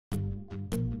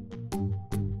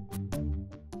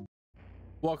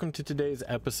Welcome to today's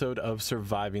episode of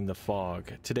Surviving the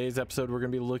Fog. Today's episode we're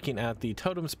going to be looking at the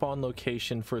totem spawn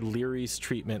location for Léry's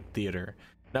treatment theater.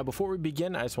 Now before we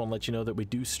begin, I just want to let you know that we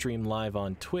do stream live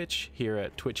on Twitch here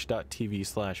at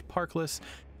twitch.tv/parkless.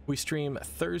 We stream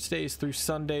Thursdays through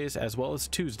Sundays as well as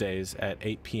Tuesdays at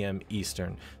 8 p.m.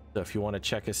 Eastern. So if you want to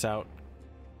check us out,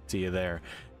 see you there.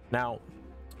 Now,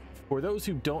 for those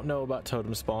who don't know about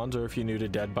totem spawns, or if you're new to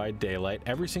Dead by Daylight,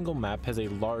 every single map has a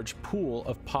large pool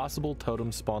of possible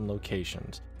totem spawn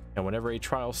locations. And whenever a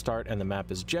trial starts and the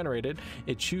map is generated,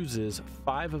 it chooses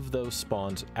 5 of those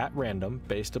spawns at random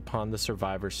based upon the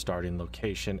survivor's starting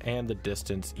location and the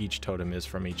distance each totem is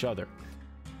from each other.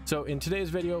 So in today's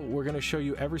video, we're going to show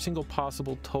you every single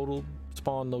possible total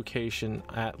spawn location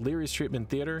at Léry's treatment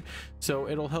theater, so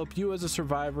it'll help you as a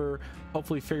survivor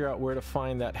hopefully figure out where to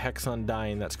find that hex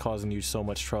undying that's causing you so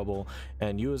much trouble,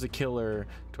 and you as a killer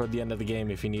toward the end of the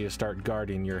game, if you need to start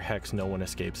guarding your hex, no one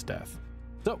escapes death.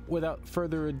 So without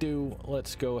further ado,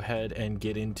 let's go ahead and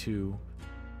get into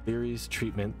Léry's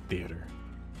treatment theater.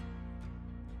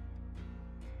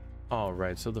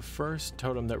 Alright, so the first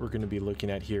totem that we're going to be looking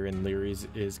at here in Léry's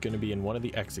is going to be in one of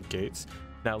the exit gates.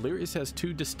 Now Léry's has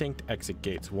 2 distinct exit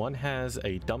gates. One has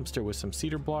a dumpster with some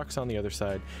cedar blocks on the other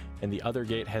side, and the other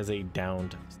gate has a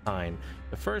downed sign.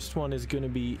 The first one is going to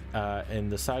be in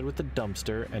the side with the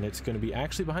dumpster, and it's going to be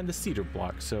actually behind the cedar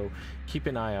block, so keep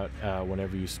an eye out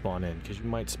whenever you spawn in, because you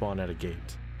might spawn at a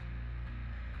gate.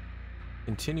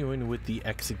 Continuing with the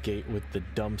exit gate with the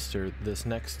dumpster, this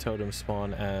next totem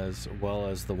spawn, as well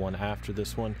as the one after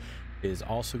this one, is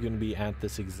also going to be at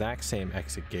this exact same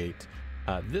exit gate.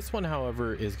 This one,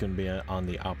 however, is going to be on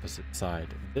the opposite side.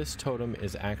 This totem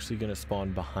is actually going to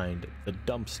spawn behind the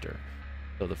dumpster.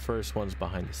 So the first one's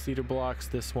behind the cedar blocks.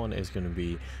 This one is going to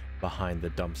be behind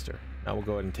the dumpster. Now we'll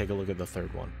go ahead and take a look at the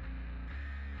third one.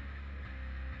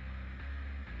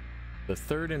 The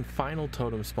third and final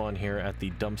totem spawn here at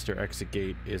the dumpster exit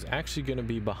gate is actually going to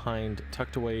be behind,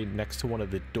 tucked away next to one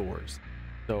of the doors.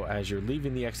 So as you're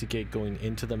leaving the exit gate going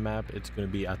into the map, it's going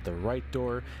to be at the right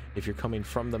door. If you're coming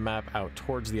from the map out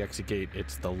towards the exit gate,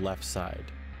 it's the left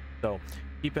side. So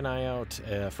keep an eye out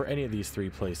for any of these 3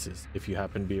 places if you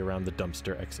happen to be around the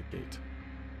dumpster exit gate.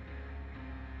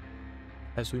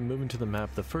 As we move into the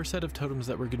map, the first set of totems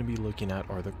that we're going to be looking at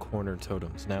are the corner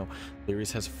totems. Now,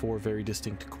 Léry's has 4 very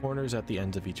distinct corners at the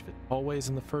ends of each of its hallways,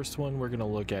 and the first one we're going to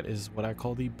look at is what I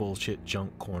call the bullshit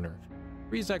junk corner.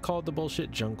 The reason I call it the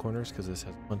bullshit junk corner is because this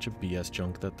has a bunch of BS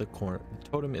junk that the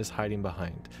totem is hiding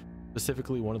behind,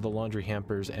 specifically one of the laundry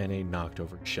hampers and a knocked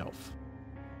over shelf.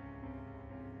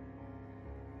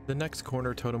 The next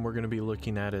corner totem we're going to be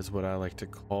looking at is what I like to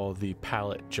call the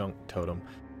pallet junk totem.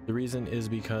 The reason is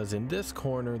because in this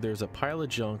corner there's a pile of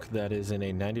junk that is in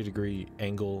a 90-degree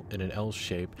angle in an L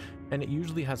shape, and it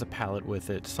usually has a pallet with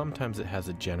it. Sometimes it has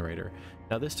a generator.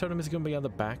 Now this totem is going to be on the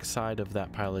back side of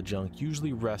that pile of junk,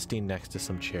 usually resting next to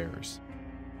some chairs.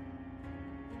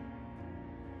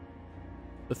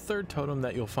 The third totem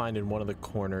that you'll find in one of the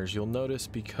corners, you'll notice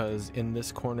because in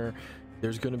this corner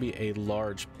there's going to be a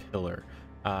large pillar.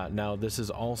 Now this is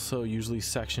also usually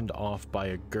sectioned off by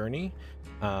a gurney.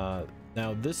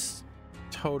 Now this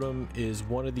totem is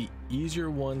one of the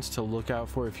easier ones to look out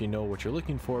for if you know what you're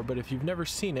looking for, but if you've never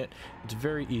seen it, it's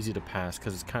very easy to pass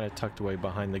because it's kind of tucked away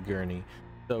behind the gurney.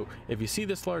 So if you see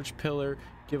this large pillar,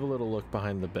 give a little look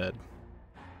behind the bed.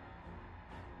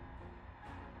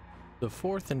 The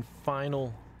fourth and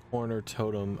final corner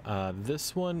totem,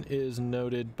 this one is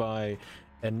noted by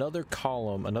another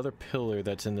column, another pillar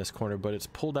that's in this corner, but it's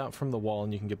pulled out from the wall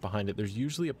and you can get behind it. There's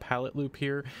usually a pallet loop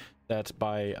here that's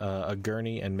by a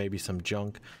gurney and maybe some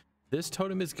junk. This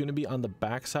totem is going to be on the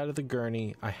back side of the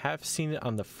gurney. I have seen it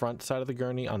on the front side of the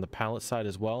gurney, on the pallet side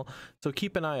as well, so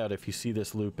keep an eye out if you see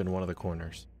this loop in one of the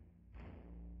corners.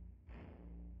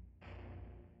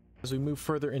 As we move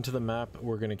further into the map,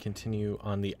 we're going to continue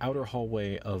on the outer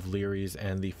hallway of Léry's,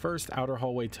 and the first outer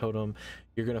hallway totem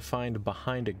you're going to find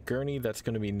behind a gurney that's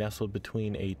going to be nestled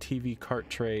between a TV cart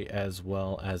tray as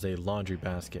well as a laundry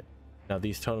basket. Now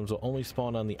these totems will only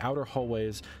spawn on the outer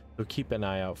hallways, so keep an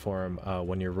eye out for them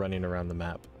when you're running around the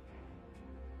map.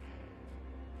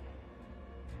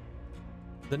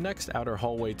 The next outer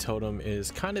hallway totem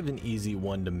is kind of an easy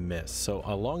one to miss. So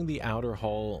along the outer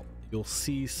hall, you'll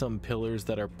see some pillars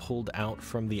that are pulled out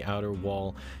from the outer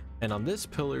wall, and on this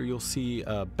pillar you'll see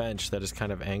a bench that is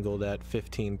kind of angled at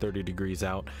 15-30 degrees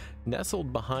out.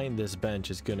 Nestled behind this bench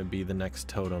is going to be the next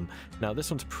totem. Now this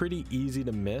one's pretty easy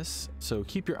to miss, so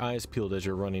keep your eyes peeled as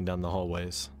you're running down the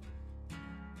hallways.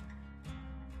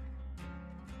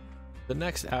 The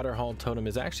next outer hall totem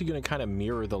is actually going to kind of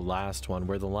mirror the last one,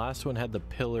 where the last one had the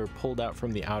pillar pulled out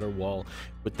from the outer wall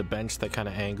with the bench that kind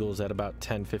of angles at about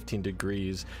 10-15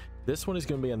 degrees. This one is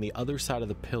going to be on the other side of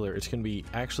the pillar. It's going to be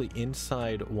actually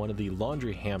inside one of the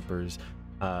laundry hampers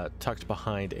tucked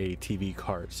behind a TV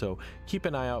cart. So keep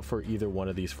an eye out for either one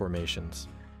of these formations.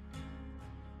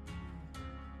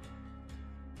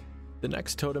 The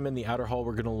next totem in the outer hall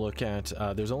we're going to look at,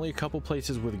 there's only a couple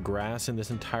places with grass in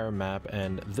this entire map,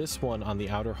 and this one on the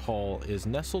outer hall is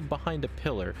nestled behind a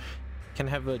pillar. Can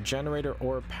have a generator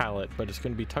or a pallet, but it's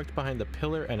going to be tucked behind the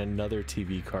pillar and another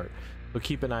TV cart. So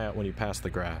keep an eye out when you pass the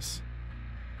grass.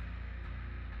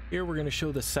 Here we're going to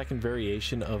show the second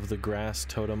variation of the grass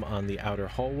totem on the outer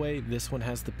hallway. This one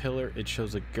has the pillar, it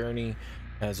shows a gurney,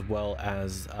 as well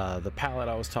as the pallet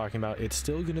I was talking about. It's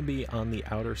still going to be on the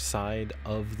outer side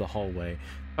of the hallway,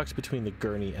 tucked between the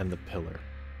gurney and the pillar.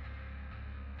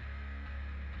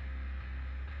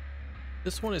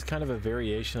 This one is kind of a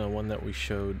variation on one that we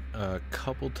showed a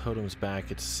couple totems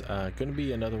back. It's going to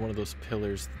be another one of those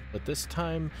pillars, but this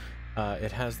time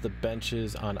it has the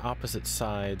benches on opposite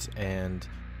sides, and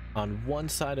on one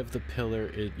side of the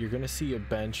pillar, you're going to see a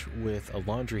bench with a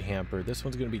laundry hamper. This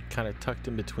one's going to be kind of tucked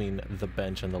in between the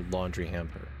bench and the laundry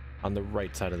hamper on the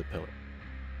right side of the pillar.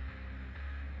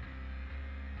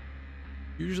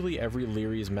 Usually every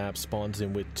Léry's map spawns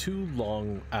in with two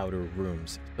long outer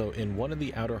rooms. So in one of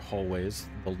the outer hallways,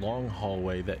 the long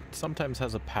hallway that sometimes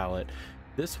has a pallet,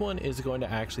 this one is going to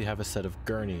actually have a set of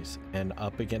gurneys, and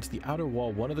up against the outer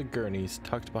wall, one of the gurneys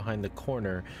tucked behind the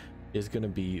corner is going to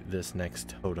be this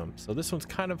next totem. So this one's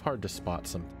kind of hard to spot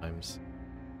sometimes.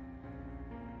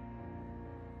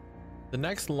 The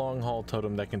next long haul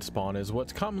totem that can spawn is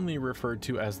what's commonly referred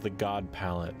to as the God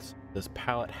pallet. This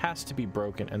pallet has to be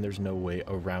broken and there's no way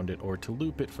around it or to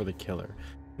loop it for the killer.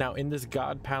 Now in this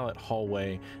God pallet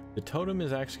hallway, the totem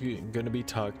is actually going to be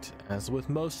tucked, as with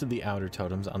most of the outer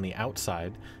totems, on the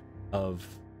outside of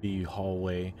the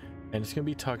hallway, and it's going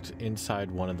to be tucked inside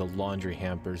one of the laundry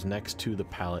hampers next to the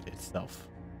pallet itself.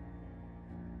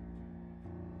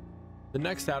 The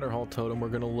next outer hall totem we're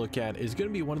going to look at is going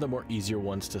to be one of the more easier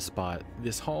ones to spot.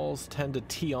 These halls tend to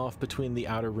tee off between the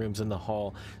outer rooms in the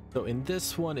hall, so in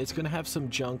this one it's going to have some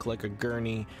junk like a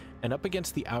gurney, and up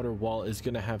against the outer wall is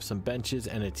going to have some benches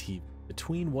and a TV.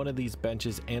 Between one of these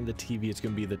benches and the TV is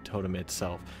going to be the totem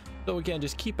itself. So again,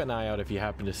 just keep an eye out if you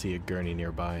happen to see a gurney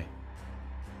nearby.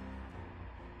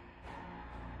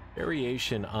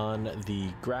 Variation on the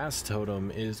grass totem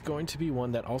is going to be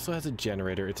one that also has a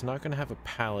generator. It's not going to have a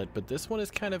pallet, but this one is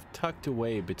kind of tucked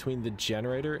away between the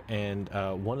generator and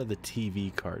one of the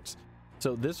TV carts.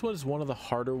 So this one is one of the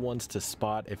harder ones to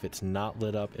spot if it's not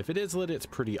lit up. If it is lit, it's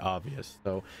pretty obvious.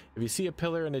 So if you see a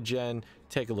pillar and a gen,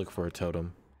 take a look for a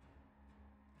totem.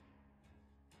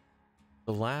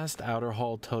 The last outer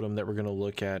hall totem that we're going to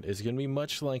look at is going to be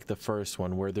much like the first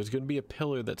one, where there's going to be a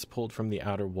pillar that's pulled from the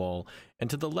outer wall, and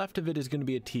to the left of it is going to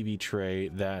be a TV tray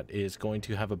that is going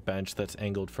to have a bench that's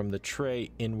angled from the tray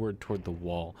inward toward the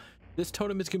wall. This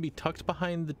totem is going to be tucked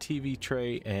behind the TV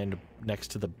tray and next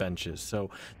to the benches, so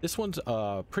this one's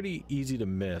pretty easy to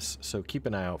miss, so keep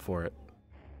an eye out for it.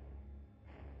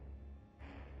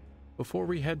 Before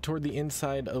we head toward the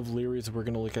inside of Léry's, we're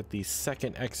going to look at the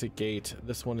second exit gate.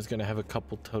 This one is going to have a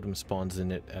couple totem spawns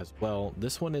in it as well.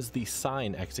 This one is the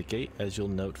sign exit gate, as you'll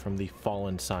note from the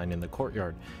fallen sign in the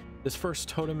courtyard. This first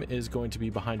totem is going to be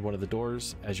behind one of the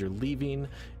doors. As you're leaving,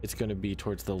 it's going to be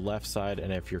towards the left side,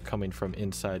 and if you're coming from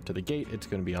inside to the gate, it's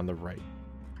going to be on the right.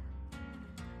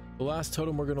 The last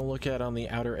totem we're going to look at on the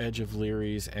outer edge of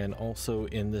Léry's, and also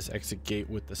in this exit gate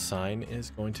with the sign,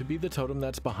 is going to be the totem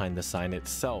that's behind the sign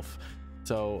itself.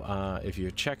 So if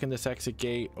you're checking this exit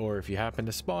gate, or if you happen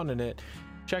to spawn in it,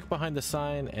 check behind the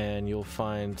sign and you'll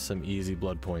find some easy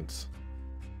blood points.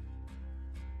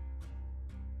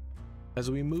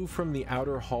 As we move from the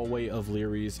outer hallway of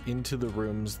Léry's into the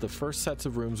rooms, the first sets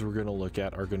of rooms we're going to look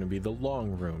at are going to be the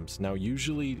long rooms. Now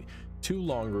usually 2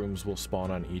 long rooms will spawn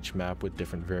on each map with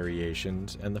different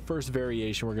variations, and the first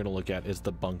variation we're going to look at is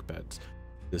the bunk beds.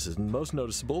 This is most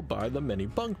noticeable by the many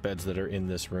bunk beds that are in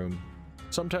this room.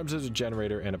 Sometimes there's a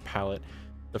generator and a pallet.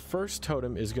 The first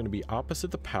totem is going to be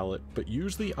opposite the pallet, but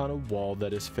usually on a wall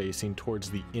that is facing towards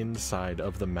the inside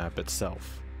of the map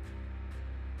itself.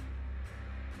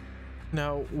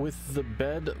 Now, with the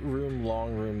bedroom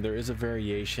long room, there is a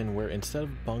variation where instead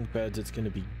of bunk beds, it's going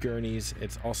to be gurneys.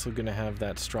 It's also going to have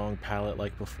that strong pallet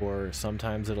like before.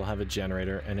 Sometimes it'll have a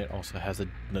generator, and it also has a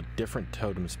different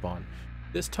totem spawn.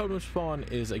 This totem spawn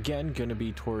is again going to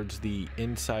be towards the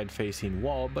inside facing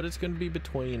wall, but it's going to be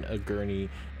between a gurney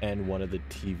and one of the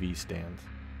TV stands.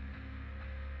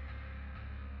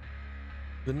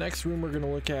 The next room we're going to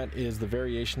look at is the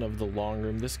variation of the long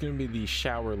room. This is going to be the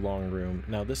shower long room.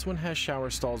 Now this one has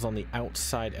shower stalls on the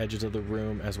outside edges of the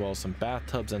room, as well as some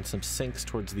bathtubs and some sinks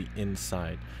towards the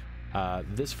inside.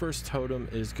 This first totem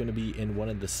is going to be in one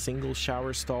of the single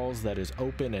shower stalls that is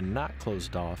open and not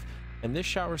closed off. And this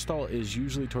shower stall is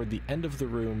usually toward the end of the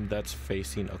room that's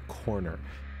facing a corner.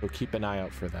 So keep an eye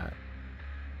out for that.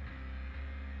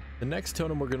 The next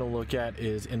totem we're going to look at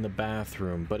is in the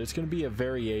bathroom, but it's going to be a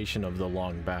variation of the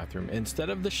long bathroom.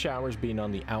 Instead of the showers being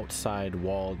on the outside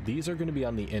wall, these are going to be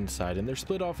on the inside, and they're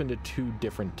split off into two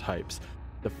different types.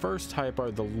 The first type are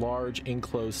the large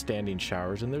enclosed standing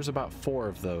showers, and there's about 4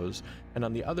 of those. And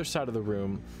on the other side of the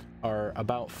room are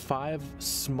about 5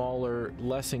 smaller,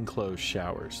 less enclosed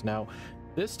showers. Now,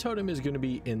 this totem is going to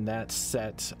be in that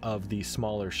set of the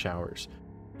smaller showers.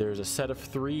 There's a set of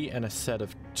 3 and a set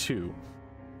of 2.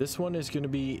 This one is going to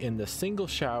be in the single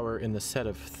shower in the set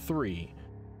of 3.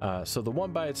 So the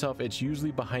one by itself, it's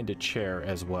usually behind a chair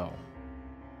as well.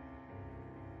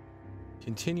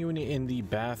 Continuing in the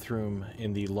bathroom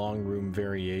in the long room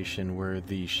variation, where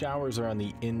the showers are on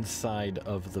the inside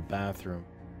of the bathroom.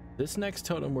 This next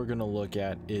totem we're going to look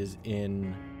at is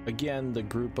in, again, the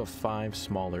group of 5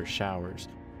 smaller showers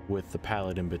with the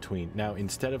pallet in between. Now,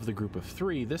 instead of the group of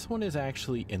 3, this one is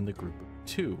actually in the group of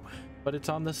 2. But it's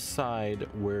on the side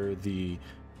where the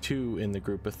 2 in the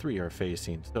group of 3 are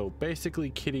facing. So basically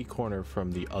kitty corner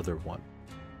from the other one.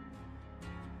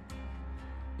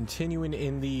 Continuing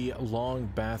in the long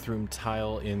bathroom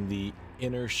tile in the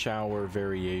inner shower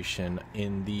variation,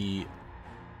 in the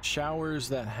showers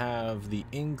that have the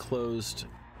enclosed,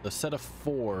 the set of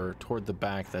 4 toward the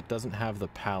back that doesn't have the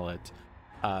pallet,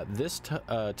 this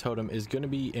totem is going to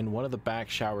be in one of the back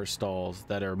shower stalls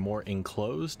that are more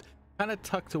enclosed, kind of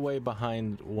tucked away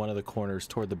behind one of the corners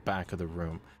toward the back of the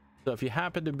room. So if you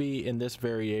happen to be in this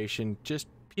variation, just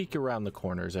peek around the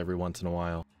corners every once in a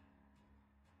while.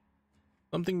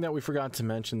 Something that we forgot to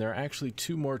mention, there are actually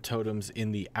 2 more totems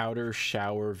in the outer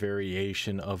shower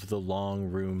variation of the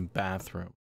long room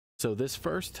bathroom. So this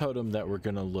first totem that we're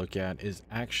going to look at is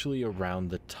actually around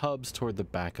the tubs toward the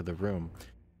back of the room.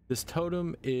 This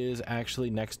totem is actually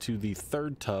next to the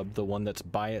 3rd tub, the one that's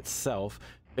by itself,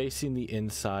 facing the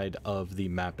inside of the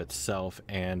map itself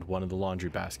and one of the laundry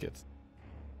baskets.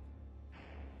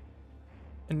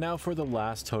 And now for the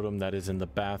last totem that is in the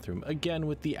bathroom, again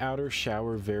with the outer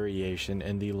shower variation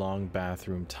and the long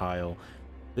bathroom tile.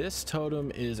 This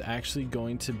totem is actually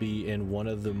going to be in one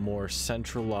of the more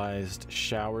centralized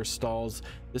shower stalls.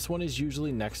 This one is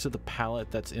usually next to the pallet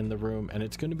that's in the room, and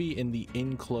it's going to be in the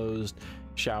enclosed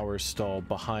shower stall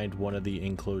behind one of the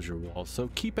enclosure walls. So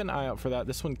keep an eye out for that.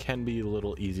 This one can be a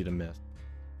little easy to miss.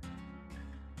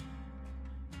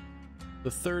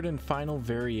 The third and final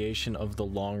variation of the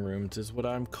long rooms is what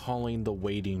I'm calling the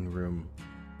waiting room.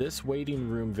 This waiting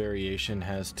room variation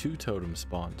has 2 totem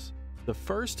spawns. The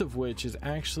first of which is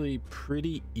actually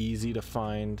pretty easy to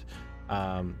find.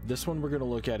 This one we're going to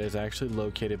look at is actually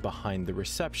located behind the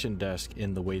reception desk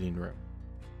in the waiting room.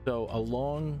 So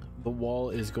along the wall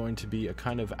is going to be a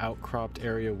kind of outcropped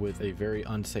area with a very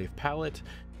unsafe pallet.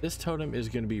 This totem is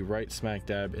going to be right smack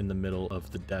dab in the middle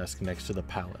of the desk next to the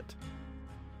pallet.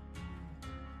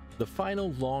 The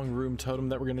final long room totem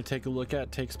that we're going to take a look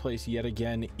at takes place yet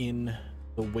again in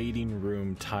the waiting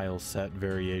room tile set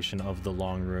variation of the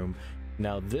long room.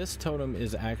 Now this totem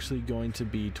is actually going to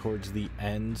be towards the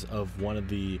ends of one of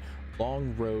the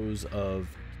long rows of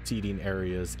seating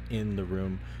areas in the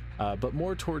room, but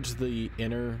more towards the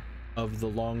inner of the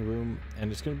long room,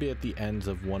 and it's going to be at the ends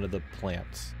of one of the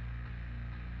plants.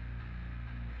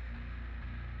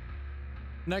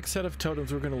 Next set of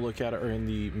totems we're going to look at are in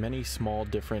the many small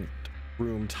different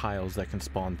room tiles that can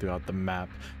spawn throughout the map.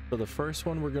 So the first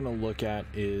one we're going to look at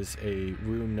is a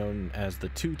room known as the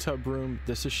 2-tub room.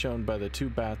 This is shown by the 2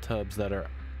 bathtubs that are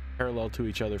parallel to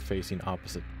each other facing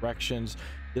opposite directions.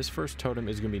 This first totem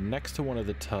is going to be next to one of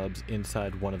the tubs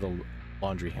inside one of the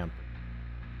laundry hampers.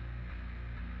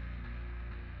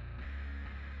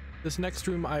 This next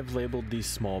room I've labeled the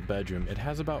small bedroom. It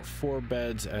has about 4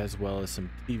 beds as well as some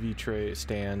TV tray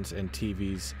stands and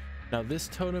TVs. Now this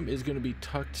totem is going to be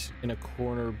tucked in a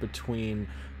corner between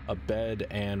a bed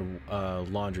and a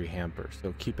laundry hamper,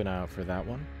 so keep an eye out for that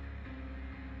one.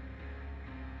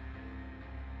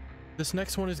 This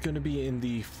next one is going to be in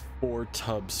the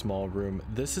 4-tub small room.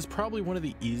 This is probably one of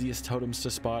the easiest totems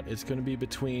to spot. It's going to be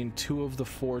between 2 of the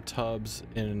 4 tubs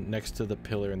and next to the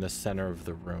pillar in the center of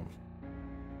the room.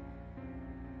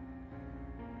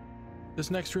 This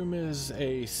next room is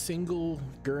a single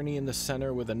gurney in the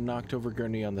center with a knocked over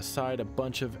gurney on the side, a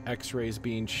bunch of x-rays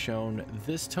being shown.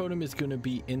 This totem is going to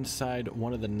be inside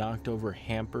one of the knocked over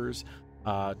hampers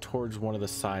towards one of the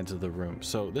sides of the room.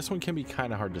 So this one can be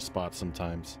kind of hard to spot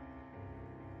sometimes.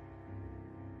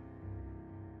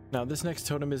 Now this next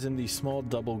totem is in the small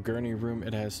double gurney room.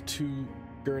 It has 2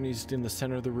 gurneys in the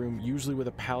center of the room, usually with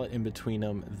a pallet in between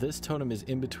them. This totem is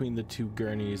in between the 2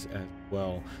 gurneys as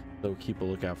well, so keep a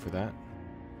lookout for that.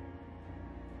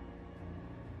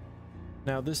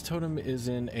 Now this totem is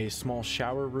in a small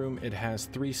shower room. It has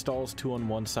 3 stalls, 2 on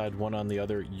one side, 1 on the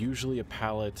other, usually a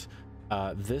pallet.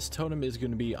 This totem is going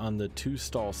to be on the 2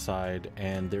 stall side,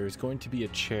 and there's going to be a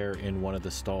chair in one of the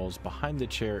stalls. Behind the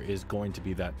chair is going to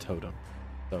be that totem,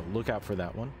 so look out for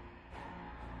that one.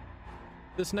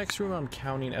 This next room I'm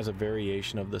counting as a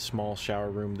variation of the small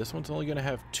shower room. This one's only going to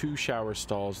have 2 shower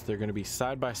stalls. They're going to be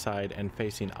side by side and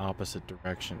facing opposite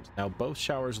directions. Now both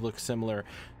showers look similar.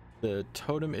 The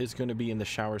totem is going to be in the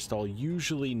shower stall,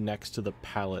 usually next to the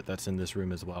pallet that's in this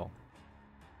room as well.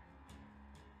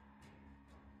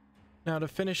 Now to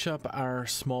finish up our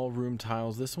small room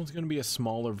tiles, this one's going to be a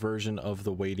smaller version of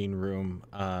the waiting room.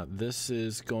 This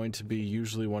is going to be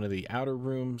usually one of the outer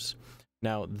rooms.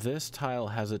 Now this tile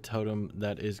has a totem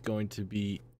that is going to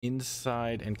be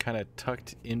inside and kind of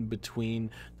tucked in between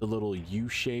the little U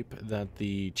shape that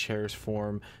the chairs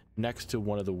form next to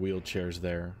one of the wheelchairs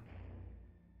there.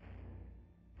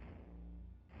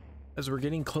 As we're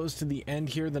getting close to the end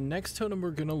here, the next totem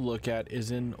we're going to look at is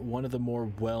in one of the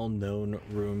more well-known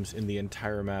rooms in the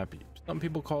entire map. Some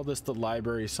people call this the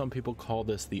library, some people call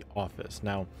this the office.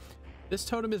 Now this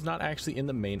totem is not actually in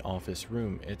the main office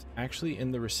room. It's actually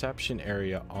in the reception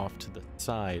area off to the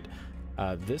side.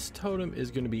 This totem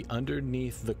is going to be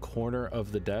underneath the corner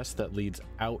of the desk that leads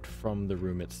out from the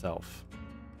room itself.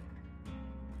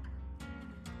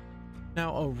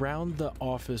 Now around the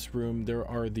office room there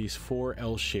are these 4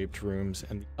 L-shaped rooms,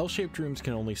 and the L-shaped rooms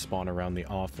can only spawn around the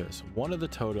office. One of the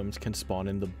totems can spawn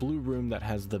in the blue room that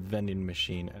has the vending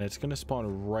machine, and it's going to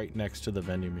spawn right next to the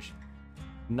vending machine.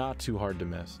 Not too hard to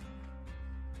miss.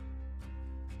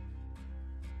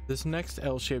 This next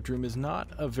L-shaped room is not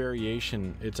a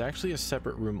variation, it's actually a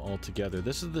separate room altogether.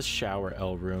 This is the shower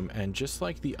L room, and just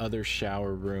like the other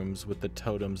shower rooms with the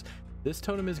totems, this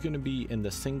totem is going to be in the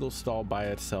single stall by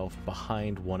itself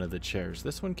behind one of the chairs.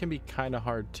 This one can be kind of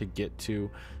hard to get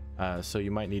to, so you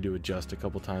might need to adjust a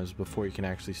couple times before you can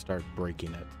actually start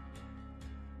breaking it.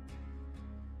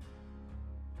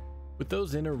 With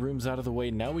those inner rooms out of the way,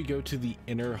 now we go to the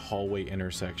inner hallway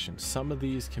intersection. Some of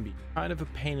these can be kind of a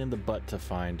pain in the butt to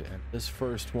find, and this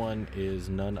first one is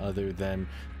none other than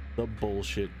the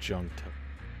bullshit junk totem.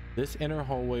 This inner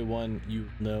hallway one, you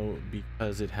know,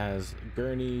 because it has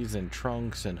gurneys and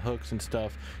trunks and hooks and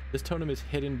stuff. This totem is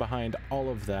hidden behind all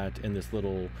of that in this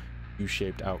little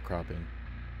U-shaped outcropping.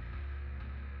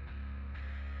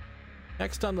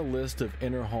 Next on the list of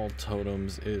inner hall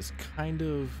totems is kind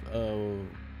of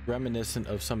reminiscent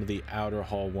of some of the outer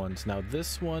hall ones. Now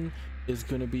this one is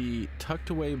going to be tucked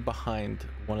away behind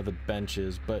one of the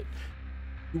benches, but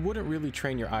you wouldn't really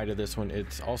train your eye to this one.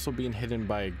 It's also being hidden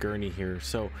by a gurney here,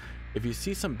 so if you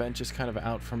see some benches kind of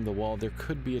out from the wall, there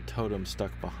could be a totem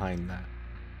stuck behind that.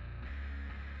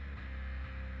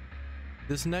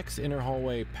 This next inner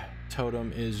hallway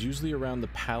totem is usually around the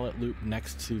pallet loop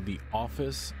next to the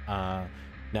office.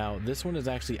 Now this one is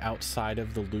actually outside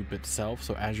of the loop itself,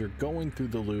 so as you're going through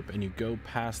the loop and you go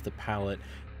past the pallet,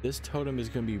 this totem is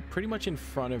going to be pretty much in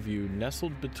front of you,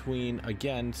 nestled between,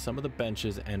 again, some of the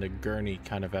benches and a gurney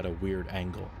kind of at a weird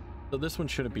angle. So this one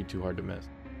shouldn't be too hard to miss.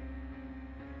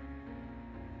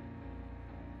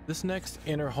 This next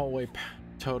inner hallway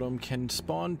totem can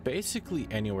spawn basically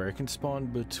anywhere. It can spawn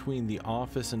between the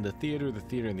office and the theater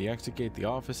and the exit gate, the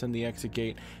office and the exit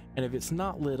gate, and if it's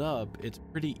not lit up, it's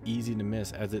pretty easy to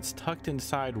miss as it's tucked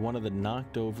inside one of the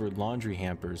knocked over laundry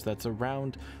hampers that's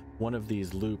around one of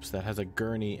these loops that has a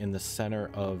gurney in the center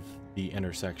of the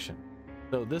intersection.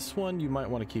 So this one you might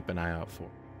want to keep an eye out for.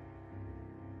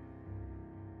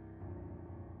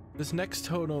 This next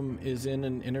totem is in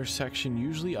an intersection,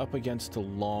 usually up against a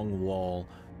long wall,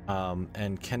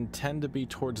 and can tend to be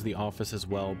towards the office as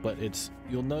well, but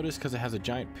you'll notice because it has a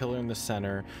giant pillar in the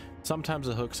center, sometimes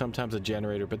a hook, sometimes a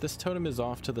generator, but this totem is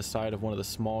off to the side of one of the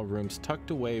small rooms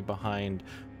tucked away behind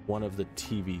one of the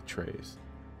TV trays.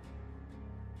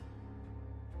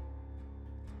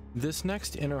 This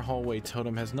next inner hallway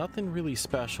totem has nothing really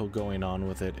special going on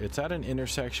with it. It's at an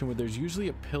intersection where there's usually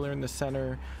a pillar in the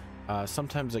center,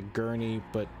 sometimes a gurney,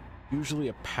 but usually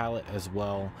a pallet as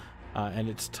well, and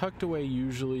it's tucked away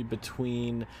usually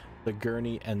between the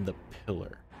gurney and the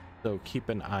pillar, so keep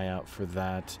an eye out for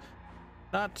that.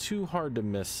 Not too hard to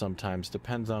miss sometimes,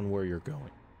 depends on where you're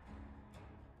going.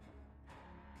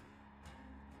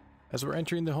 As we're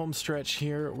entering the home stretch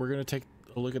here, we're going to take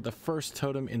a look at the first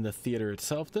totem in the theater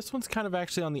itself. This one's kind of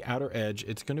actually on the outer edge.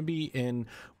 It's going to be in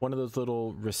one of those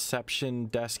little reception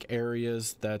desk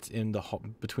areas that's in the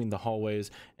between the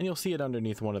hallways, and you'll see it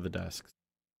underneath one of the desks.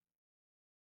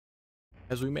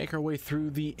 As we make our way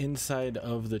through the inside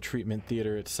of the treatment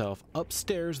theater itself,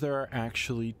 upstairs there are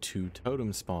actually 2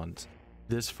 totem spawns.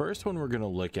 This first one we're going to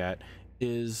look at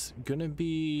is going to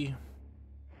be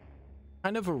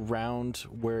kind of around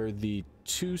where the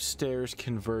 2 stairs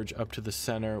converge up to the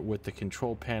center with the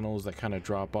control panels that kind of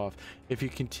drop off. If you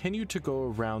continue to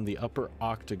go around the upper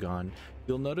octagon,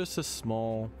 you'll notice a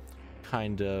small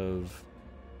kind of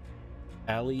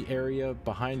alley area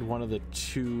behind one of the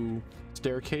 2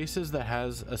 staircases that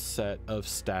has a set of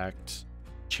stacked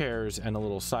chairs and a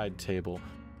little side table.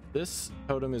 This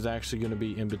totem is actually going to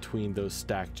be in between those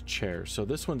stacked chairs, so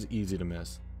this one's easy to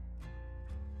miss.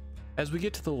 As we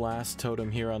get to the last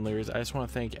totem here on Léry's, I just want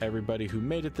to thank everybody who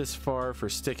made it this far for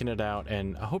sticking it out,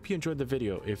 and I hope you enjoyed the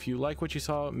video. If you like what you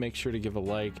saw, make sure to give a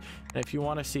like, and if you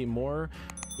want to see more,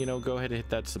 you know, go ahead and hit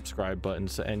that subscribe button,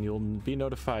 and you'll be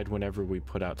notified whenever we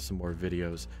put out some more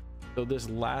videos. So this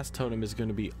last totem is going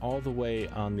to be all the way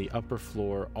on the upper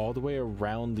floor, all the way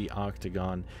around the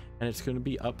octagon, and it's going to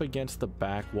be up against the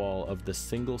back wall of the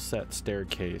single set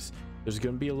staircase. There's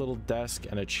going to be a little desk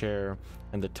and a chair,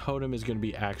 and the totem is going to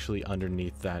be actually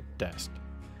underneath that desk.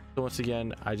 So once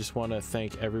again, I just want to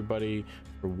thank everybody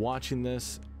for watching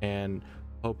this, and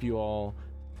hope you all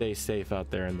stay safe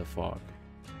out there in the fog.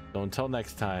 So until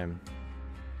next time,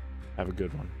 have a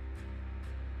good one.